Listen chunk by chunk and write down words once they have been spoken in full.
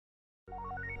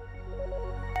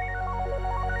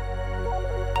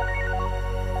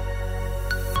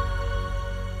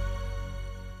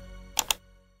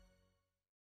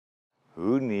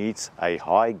who needs a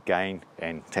high gain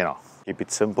antenna? Keep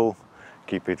it simple,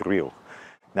 keep it real.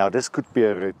 Now this could be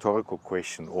a rhetorical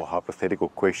question or hypothetical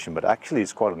question, but actually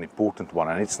it's quite an important one,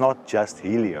 and it's not just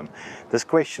helium. This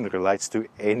question relates to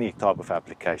any type of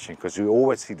application, because you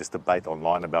always see this debate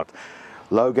online about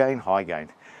low gain, high gain.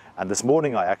 And this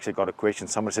morning I actually got a question.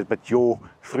 Someone said, but your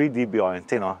 3 dBi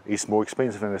antenna is more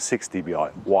expensive than a 6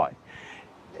 dBi. Why?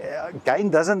 Gain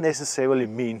doesn't necessarily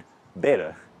mean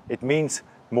better. It means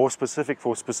more specific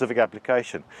for a specific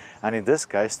application. And in this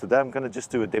case, today I'm going to just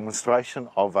do a demonstration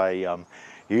of a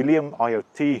helium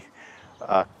IoT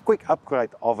quick upgrade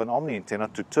of an omni antenna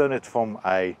to turn it from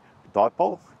a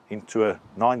dipole into a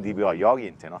 9 dBi Yagi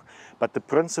antenna. But the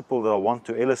principle that I want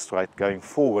to illustrate going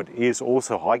forward is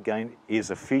also high gain is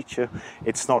a feature,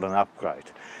 it's not an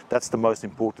upgrade. That's the most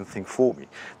important thing for me.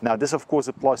 Now this of course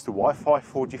applies to Wi-Fi,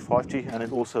 4G, 5G, and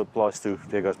it also applies to,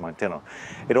 there goes my antenna.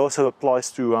 It also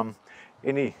applies to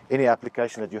any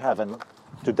application that you have, and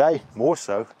today more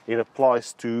so it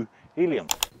applies to helium.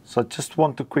 So I just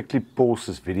want to quickly pause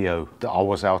this video. I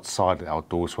was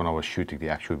outdoors when I was shooting the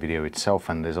actual video itself,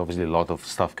 and there's obviously a lot of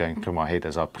stuff going through my head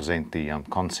as I present the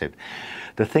concept.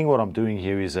 The thing what I'm doing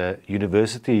here is a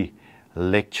university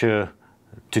lecture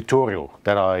tutorial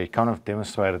that I kind of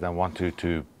demonstrated and want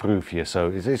to prove here.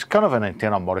 So it's kind of an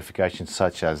antenna modification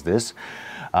such as this.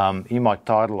 In my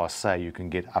title I say you can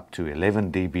get up to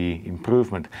 11 dB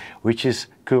improvement, which is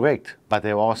correct, but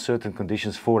there are certain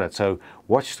conditions for that. So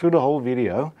watch through the whole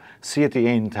video, see at the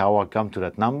end how I come to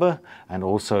that number, and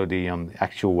also the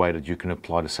actual way that you can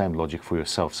apply the same logic for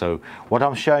yourself. So what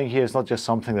I'm showing here is not just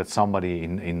something that somebody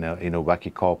in a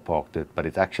wacky car park did, but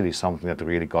it's actually something that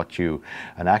really got you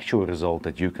an actual result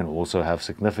that you can also have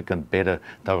significant better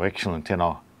directional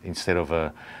antenna instead of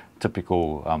a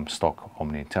typical stock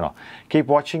omni antenna. Keep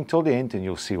watching till the end and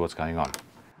you'll see what's going on.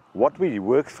 What we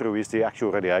work through is the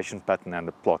actual radiation pattern and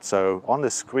the plot. So on the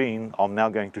screen I'm now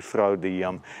going to throw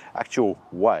the actual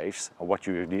waves of what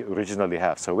you originally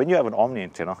have. So when you have an omni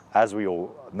antenna, as we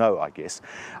all know I guess,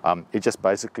 it just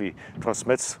basically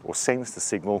transmits or sends the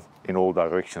signal in all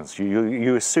directions.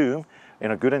 You assume in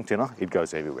a good antenna, it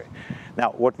goes everywhere. Now,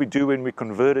 what we do when we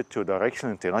convert it to a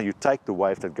directional antenna, you take the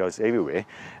wave that goes everywhere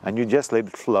and you just let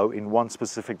it flow in one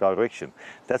specific direction.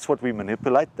 That's what we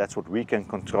manipulate, that's what we can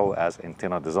control as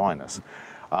antenna designers.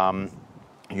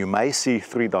 You may see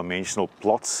three-dimensional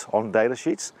plots on data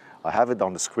sheets. I have it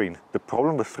on the screen. The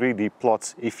problem with 3D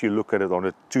plots, if you look at it on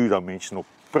a two-dimensional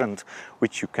print,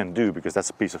 which you can do because that's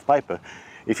a piece of paper,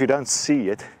 if you don't see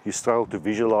it, you struggle to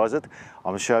visualize it.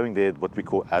 I'm showing there what we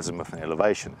call azimuth and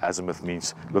elevation. Azimuth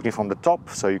means looking from the top,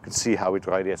 so you can see how it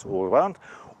radiates all around,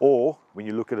 or when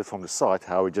you look at it from the side,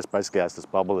 how it just basically has this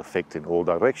bubble effect in all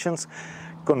directions.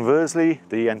 Conversely,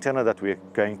 the antenna that we're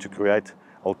going to create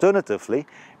alternatively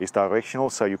is directional,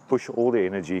 so you push all the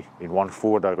energy in one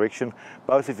forward direction,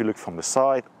 both if you look from the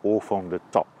side or from the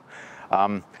top.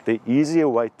 The easier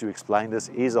way to explain this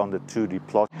is on the 2D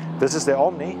plot. This is the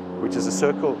omni, which is a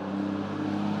circle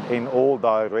in all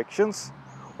directions,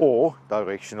 or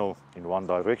directional in one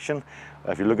direction.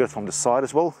 If you look at it from the side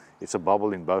as well, it's a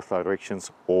bubble in both directions,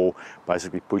 or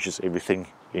basically pushes everything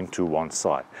into one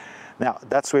side. Now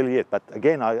that's really it, but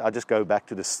again I just go back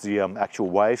to the actual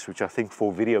waves, which I think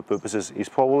for video purposes is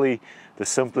probably the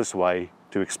simplest way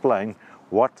to explain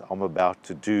what I'm about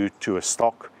to do to a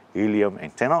stock helium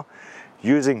antenna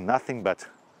using nothing but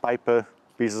paper,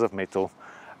 pieces of metal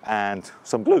and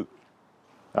some glue.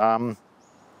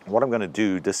 What I'm going to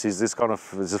do, this is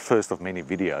the first of many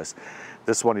videos.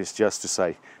 This one is just to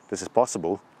say this is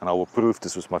possible, and I will prove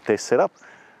this was my test setup.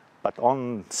 But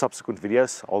on subsequent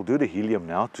videos, I'll do the helium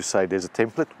now to say there's a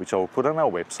template which I will put on our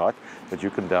website that you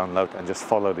can download and just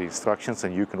follow the instructions,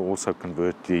 and you can also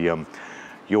convert the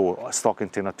your stock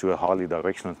antenna to a highly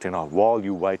directional antenna while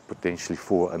you wait potentially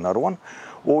for another one.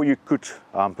 Or you could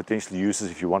potentially use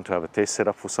this if you want to have a test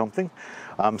setup for something.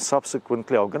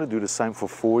 Subsequently, I'm going to do the same for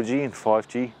 4G and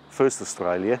 5G, first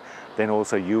Australia, then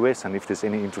also US, and if there's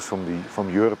any interest from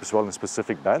Europe as well in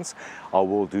specific bands, I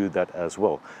will do that as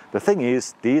well. The thing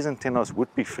is, these antennas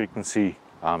would be frequency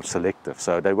selective,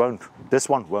 so this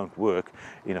one won't work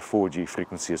in a 4G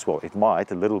frequency as well. It might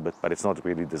a little bit, but it's not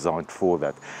really designed for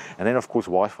that. And then of course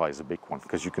Wi-Fi is a big one,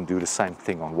 because you can do the same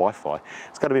thing on Wi-Fi.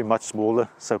 It's going to be much smaller,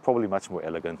 so probably much more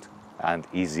elegant and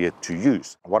easier to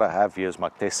use. What I have here is my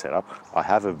test setup. I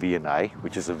have a VNA,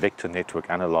 which is a vector network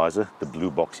analyzer. The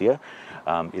blue box here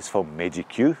is from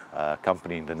MagicQ, a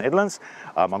company in the Netherlands.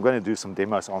 I'm going to do some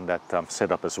demos on that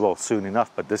setup as well soon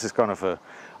enough, but this is kind of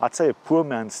I'd say a poor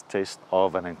man's test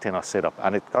of an antenna setup,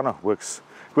 and it kind of works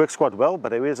works quite well, but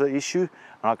there is an issue,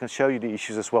 and I can show you the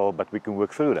issues as well, but we can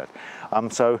work through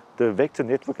that. So the vector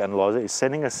network analyzer is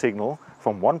sending a signal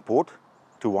from one port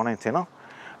to one antenna,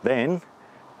 then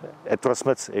it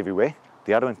transmits everywhere.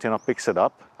 The other antenna picks it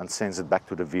up and sends it back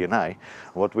to the VNA.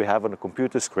 What we have on the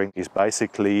computer screen is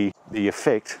basically the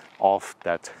effect of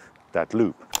that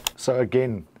loop. So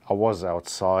again, I was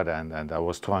outside and I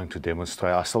was trying to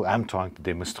demonstrate, I still am trying to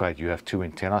demonstrate, you have two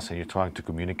antennas and you're trying to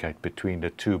communicate between the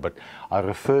two, but I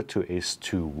refer to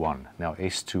S21. Now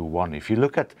S21, if you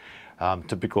look at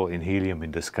typical in helium,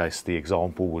 in this case, the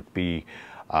example would be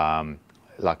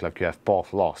like you have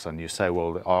path loss, and you say,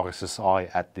 well, the RSSI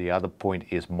at the other point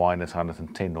is minus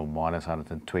 110 or minus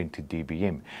 120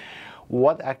 dBm.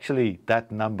 What actually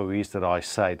that number is that I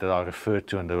say, that I refer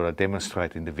to and that I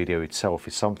demonstrate in the video itself,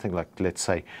 is something like, let's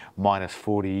say, minus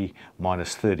 40,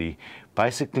 minus 30.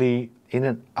 Basically, in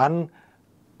an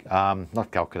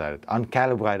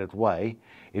uncalibrated way,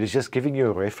 it is just giving you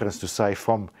a reference to say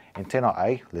from antenna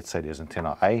A, let's say there's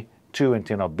antenna A, to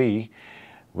antenna B,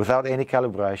 without any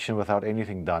calibration, without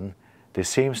anything done, there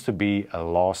seems to be a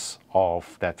loss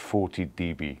of that 40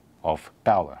 dB of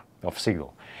power, of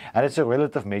signal. And it's a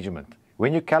relative measurement.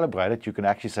 When you calibrate it, you can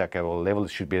actually say, okay, well, level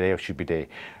should be there, should be there.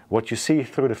 What you see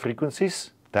through the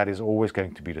frequencies, that is always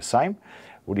going to be the same.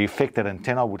 Well, the effect that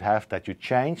antenna would have that you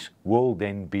change will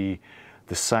then be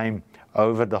the same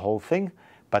over the whole thing,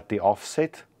 but the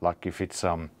offset, like if it's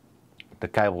the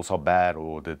cables are bad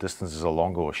or the distances are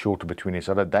longer or shorter between each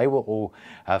other, they will all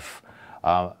have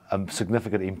a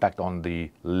significant impact on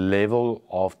the level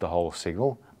of the whole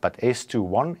signal. But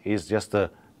S21 is just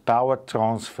a power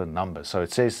transfer number. So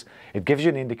it says, it gives you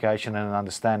an indication and an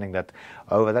understanding that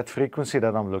over that frequency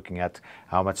that I'm looking at,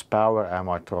 how much power am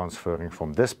I transferring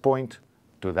from this point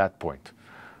to that point.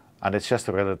 And it's just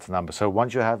a relative number. So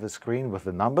once you have the screen with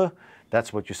the number,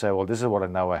 that's what you say, well, this is what I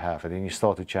know I have. And then you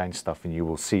start to change stuff and you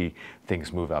will see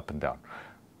things move up and down.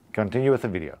 Continue with the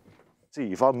video.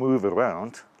 See, if I move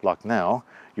around, like now,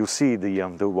 you'll see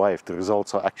the wave, the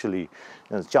results are actually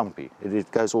jumpy. It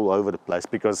goes all over the place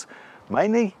because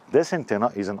mainly this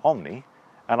antenna is an omni,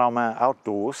 and I'm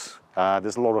outdoors.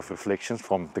 There's a lot of reflections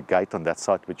from the gate on that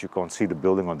side, which you can't see, the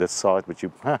building on this side, which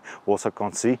you also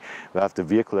can't see. We have the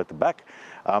vehicle at the back,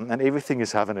 and everything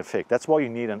is having an effect. That's why you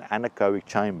need an anechoic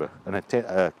chamber,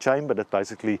 a chamber that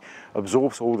basically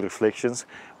absorbs all the reflections.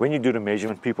 When you do the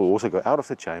measurement, people also go out of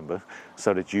the chamber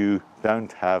so that you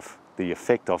don't have the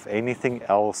effect of anything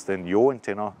else than your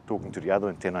antenna talking to the other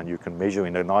antenna, and you can measure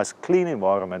in a nice clean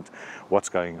environment what's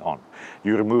going on.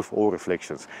 You remove all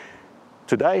reflections.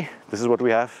 Today, this is what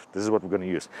we have, this is what we're going to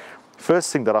use.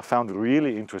 First thing that I found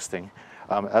really interesting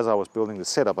as I was building the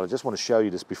setup, I just want to show you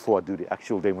this before I do the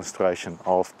actual demonstration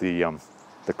of the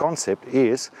concept,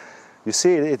 is you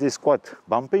see it is quite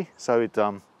bumpy, so it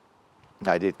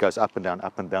goes up and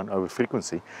down over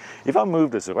frequency. If I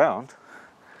move this around,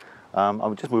 I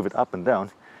would just move it up and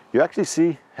down, you actually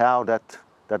see how that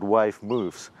wave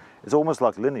moves. It's almost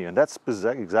like linear, and that's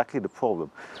exactly the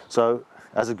problem. So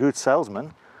as a good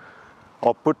salesman,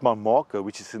 I'll put my marker,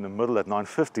 which is in the middle at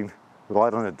 915,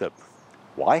 right on the dip.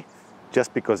 Why?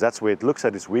 Just because that's where it looks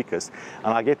at its weakest,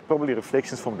 and I get probably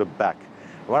reflections from the back.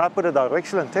 When I put a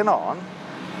directional antenna on,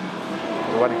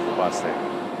 we're running for bus there.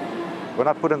 When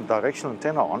I put a directional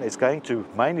antenna on, it's going to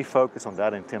mainly focus on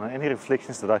that antenna. Any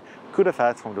reflections that I could have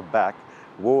had from the back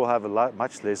will have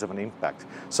much less of an impact.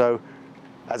 So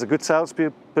as a good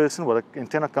salesperson, what an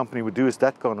antenna company would do is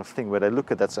that kind of thing, where they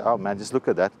look at that, say, oh man, just look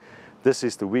at that. This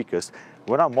is the weakest.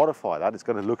 When I modify that, it's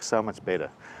going to look so much better.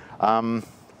 I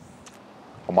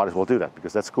might as well do that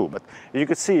because that's cool. But you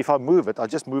could see if I move it, I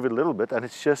just move it a little bit and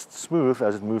it's just smooth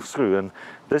as it moves through. And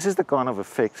this is the kind of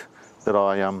effect that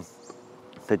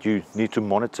that you need to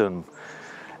monitor and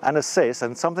assess,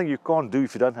 and something you can't do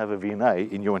if you don't have a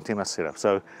VNA in your antenna setup.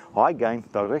 So high gain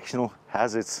directional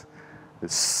has its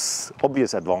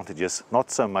obvious advantages, not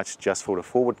so much just for the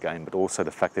forward gain, but also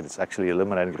the fact that it's actually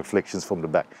eliminating reflections from the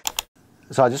back.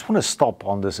 So I just want to stop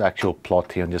on this actual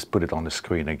plot here and just put it on the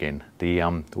screen again.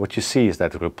 What you see is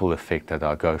that ripple effect that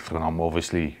I go through, and I'm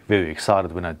obviously very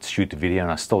excited when I shoot the video,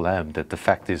 and I still am, that the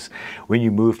fact is when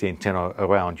you move the antenna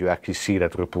around, you actually see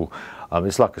that ripple.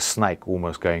 It's like a snake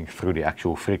almost going through the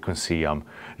actual frequency,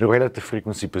 the relative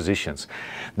frequency positions.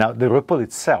 Now the ripple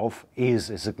itself is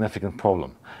a significant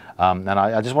problem, and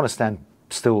I just want to stand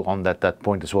still on that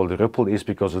point as well. The ripple is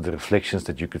because of the reflections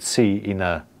that you could see in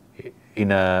a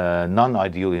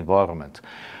non-ideal environment.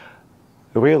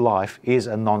 real life is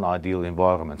a non-ideal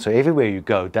environment. So everywhere you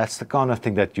go, that's the kind of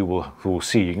thing that you will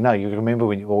see. You know, you remember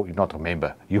when you, or not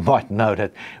remember, you might know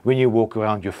that when you walk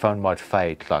around, your phone might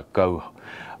fade, like go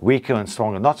weaker and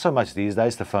stronger. Not so much these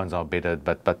days, the phones are better,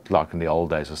 but like in the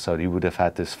old days or so, you would have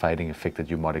had this fading effect that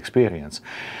you might experience.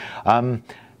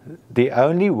 The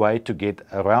only way to get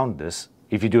around this,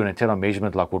 if you do an antenna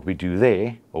measurement like what we do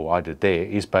there, or I did there,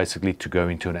 is basically to go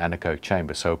into an anechoic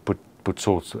chamber. So put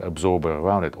source absorber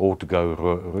around it, or to go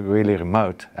really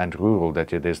remote and rural that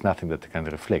there's nothing that can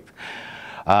reflect.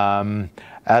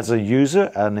 As a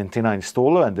user, an antenna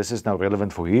installer, and this is now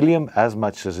relevant for helium as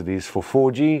much as it is for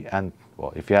 4G, and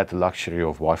well, if you had the luxury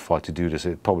of Wi-Fi to do this,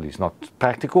 it probably is not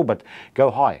practical, but go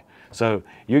high. So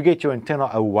you get your antenna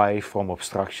away from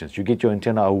obstructions. You get your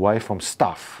antenna away from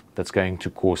stuff that's going to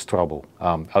cause trouble,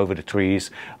 over the trees,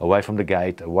 away from the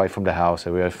gate, away from the house,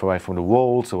 away from the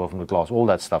walls, away from the glass, all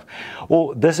that stuff.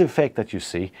 All this effect that you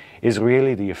see is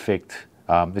really the effect.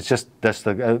 It's just that's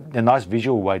a nice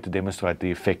visual way to demonstrate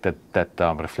the effect that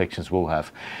reflections will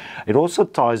have. It also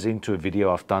ties into a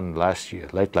video I've done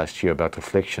late last year about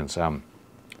reflections.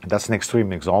 That's an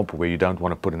extreme example where you don't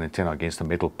want to put an antenna against a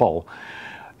metal pole.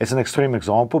 It's an extreme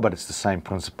example, but it's the same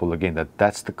principle again.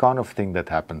 That's the kind of thing that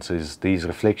happens, is these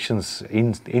reflections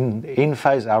in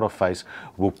phase, out of phase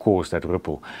will cause that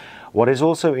ripple. What is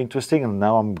also interesting, and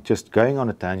now I'm just going on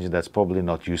a tangent that's probably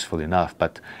not useful enough,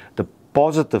 but the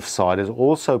positive side is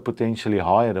also potentially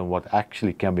higher than what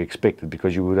actually can be expected,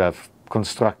 because you would have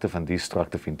constructive and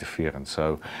destructive interference.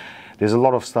 So there's a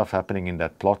lot of stuff happening in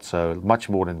that plot, so much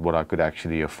more than what I could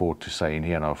actually afford to say in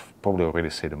here, and I've probably already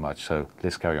said much, so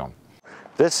let's carry on.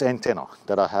 This antenna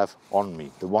that I have on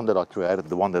me, the one that I created,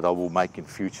 the one that I will make in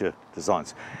future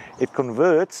designs, it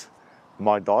converts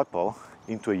my dipole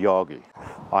into a Yagi.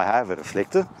 I have a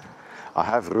reflector, I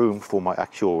have room for my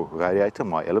actual radiator,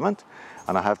 my element,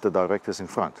 and I have the directors in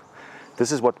front.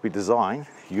 This is what we design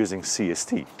using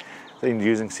CST. Then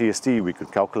using CST, we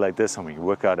could calculate this and we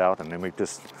work it out, and then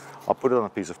I'll put it on a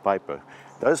piece of paper.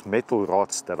 Those metal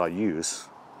rods that I use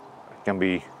can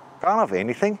be kind of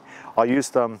anything. I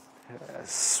used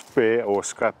spare or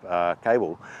scrap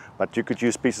cable, but you could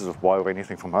use pieces of wire or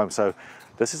anything from home. So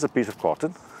this is a piece of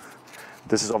carton.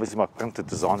 This is obviously my printed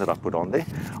design that I put on there.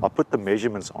 I put the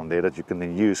measurements on there that you can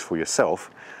then use for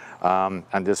yourself,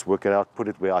 and just work it out, put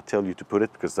it where I tell you to put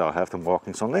it, because I'll have the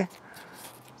markings on there.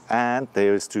 And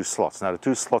there's 2 slots. Now the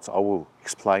 2 slots I will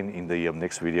explain in the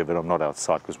next video, but I'm not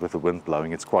outside because with the wind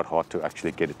blowing it's quite hard to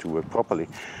actually get it to work properly.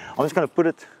 I'm just going to put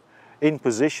it in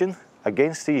position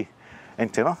against the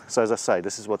antenna. So as I say,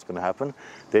 this is what's going to happen.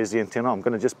 There's the antenna. I'm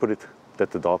going to just put it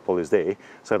that the dipole is there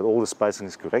so that all the spacing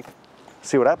is correct.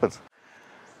 See what happens.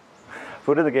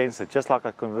 Put it against it, just like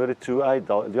I converted to a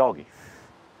Yagi.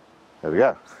 There we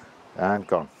go. And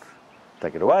gone.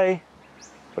 Take it away,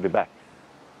 put it back.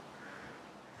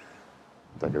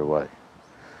 Take it away.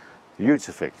 Huge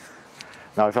effect.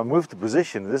 Now if I move the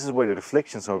position, this is where the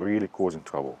reflections are really causing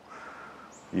trouble.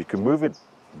 You can move it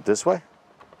this way.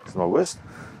 It's my worst.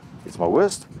 It's my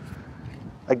worst.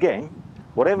 Again,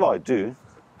 whatever I do,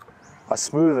 I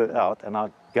smooth it out and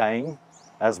I gain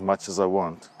as much as I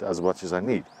want, as much as I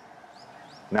need.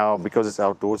 Now, because it's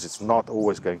outdoors, it's not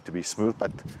always going to be smooth,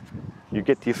 but you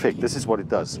get the effect. This is what it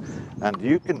does. And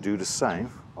you can do the same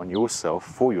on yourself,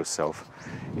 for yourself.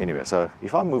 Anyway, so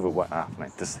if I move away,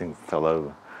 man, this thing fell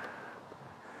over.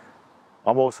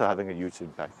 I'm also having a huge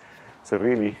impact. So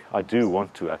really, I do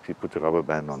want to actually put the rubber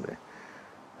band on there.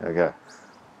 There we go.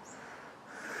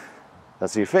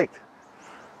 That's the effect.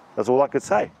 That's all I could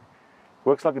say.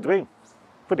 Works like a dream.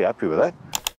 Pretty happy with that.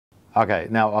 Okay,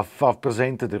 now I've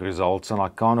presented the results and I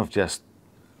kind of just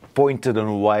pointed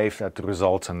and waved at the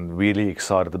results and really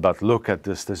excited about, look at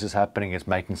this, this is happening, it's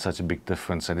making such a big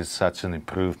difference and it's such an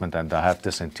improvement, and I have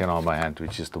this antenna on my hand,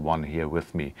 which is the one here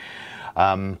with me.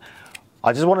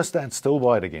 I just want to stand still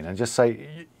by it again and just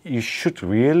say you should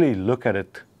really look at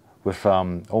it with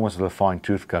almost with a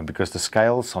fine-tooth comb, because the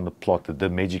scales on the plot, the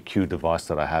MagiQ device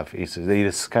that I have,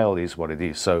 the scale is what it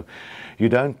is. So you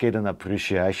don't get an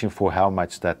appreciation for how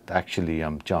much that actually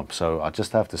jumps. So I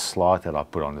just have the slide that I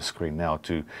put on the screen now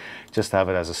to just have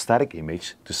it as a static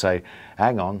image to say,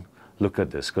 hang on, look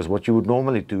at this. Because what you would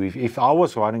normally do, if I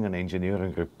was writing an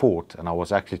engineering report and I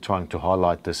was actually trying to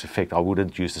highlight this effect, I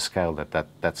wouldn't use the scale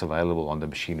that's available on the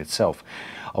machine itself.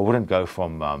 I wouldn't go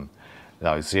from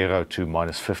 0 to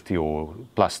 -50 or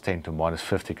 +10 to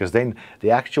 -50, because then the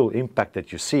actual impact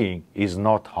that you're seeing is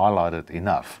not highlighted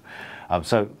enough.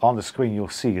 So on the screen you'll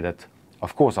see that,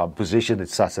 of course, I positioned it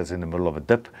such as in the middle of a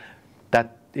dip.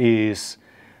 That is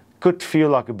could feel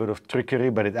like a bit of trickery,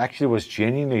 but it actually was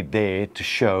genuinely there to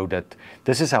show that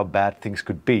this is how bad things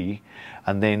could be.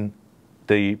 And then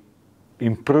the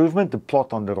improvement, the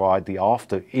plot on the right, the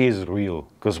after, is real.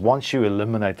 Because once you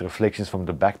eliminate the reflections from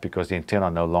the back, because the antenna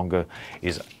no longer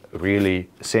is really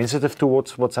sensitive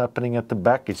towards what's happening at the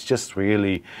back, it's just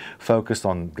really focused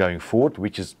on going forward,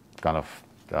 which is kind of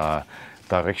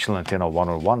directional antenna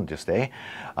 101 just there.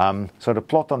 So the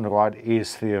plot on the right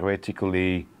is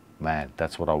theoretically, man,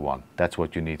 that's what I want. That's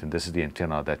what you need. And this is the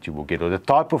antenna that you will get, or the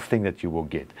type of thing that you will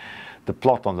get. The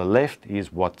plot on the left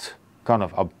is what kind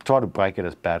of, I'll try to break it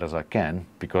as bad as I can,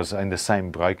 because in the same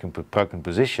broken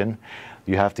position,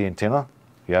 you have the antenna.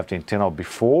 You have the antenna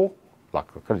before, like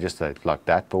I could just say like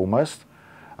that almost,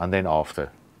 and then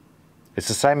after. It's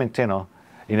the same antenna.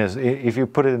 If you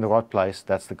put it in the right place,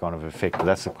 that's the kind of effect,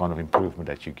 that's the kind of improvement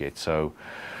that you get. So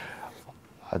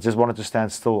I just wanted to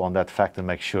stand still on that fact and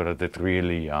make sure that it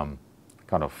really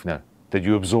kind of, that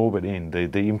you absorb it in,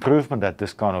 the improvement that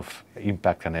this kind of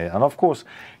impact can have. And of course,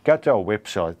 go to our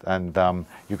website and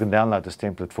you can download this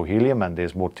template for Helium, and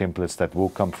there's more templates that will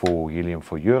come for Helium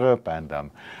for Europe and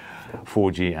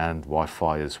 4G and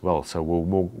Wi-Fi as well. So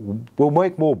we'll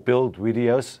make more build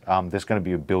videos. There's going to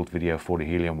be a build video for the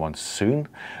Helium one soon,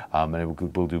 and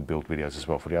we'll do build videos as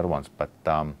well for the other ones. But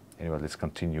anyway, let's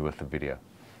continue with the video.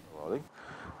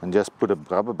 And just put a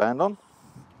rubber band on,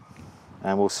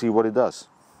 and we'll see what it does.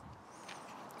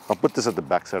 I'll put this at the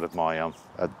back so that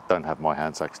I don't have my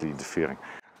hands actually interfering.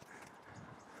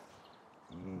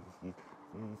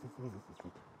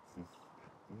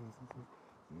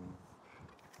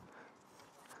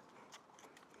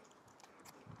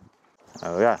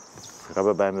 Oh yeah,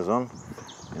 rubber band is on,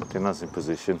 antenna's in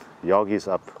position, Yagi is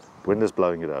up, wind is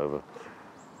blowing it over.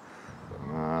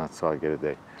 That's how I get it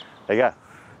there. There you go,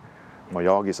 my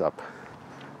Yagi is up.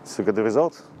 Let's look at the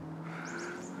results.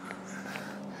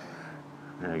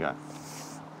 There we go.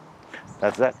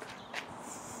 That's that.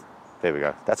 There we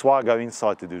go. That's why I go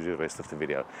inside to do the rest of the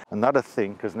video. Another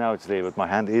thing, because now it's there, but my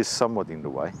hand is somewhat in the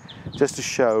way, just to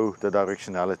show the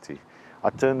directionality.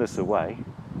 I turn this away,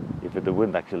 if the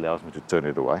wind actually allows me to turn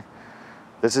it away.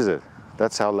 This is it.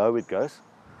 That's how low it goes.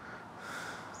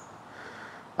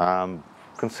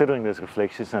 Considering there's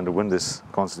reflections and the wind is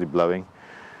constantly blowing.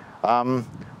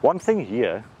 One thing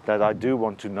here that I do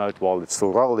want to note while it's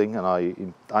still rolling, and I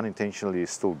unintentionally is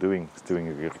still doing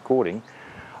a recording,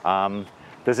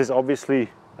 this is obviously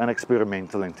an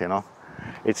experimental antenna.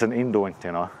 It's an indoor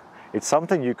antenna. It's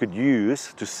something you could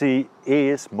use to see,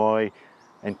 is my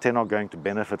antenna going to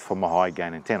benefit from a high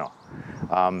gain antenna?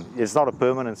 It's not a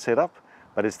permanent setup,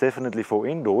 but it's definitely for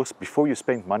indoors. Before you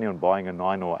spend money on buying a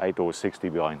 9 or 8 or 6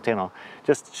 dBi antenna,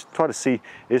 just try to see,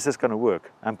 is this going to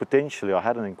work? And potentially, I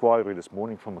had an inquiry this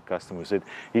morning from a customer who said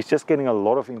he's just getting a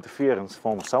lot of interference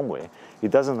from somewhere. He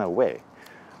doesn't know where.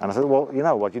 And I said, well, you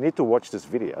know what, you need to watch this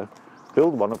video,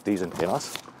 build one of these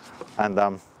antennas and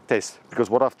test. Because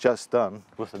what I've just done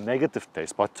with a negative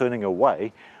test, by turning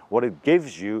away, what it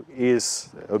gives you is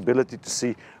the ability to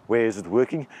see where is it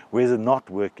working, where is it not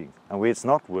working. And where it's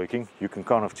not working, you can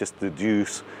kind of just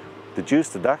deduce,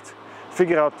 deduct,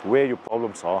 figure out where your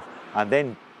problems are, and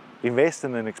then invest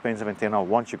in an expensive antenna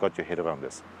once you got your head around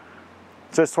this.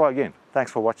 So let's try again.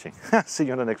 Thanks for watching. See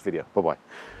you in the next video.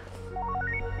 Bye-bye.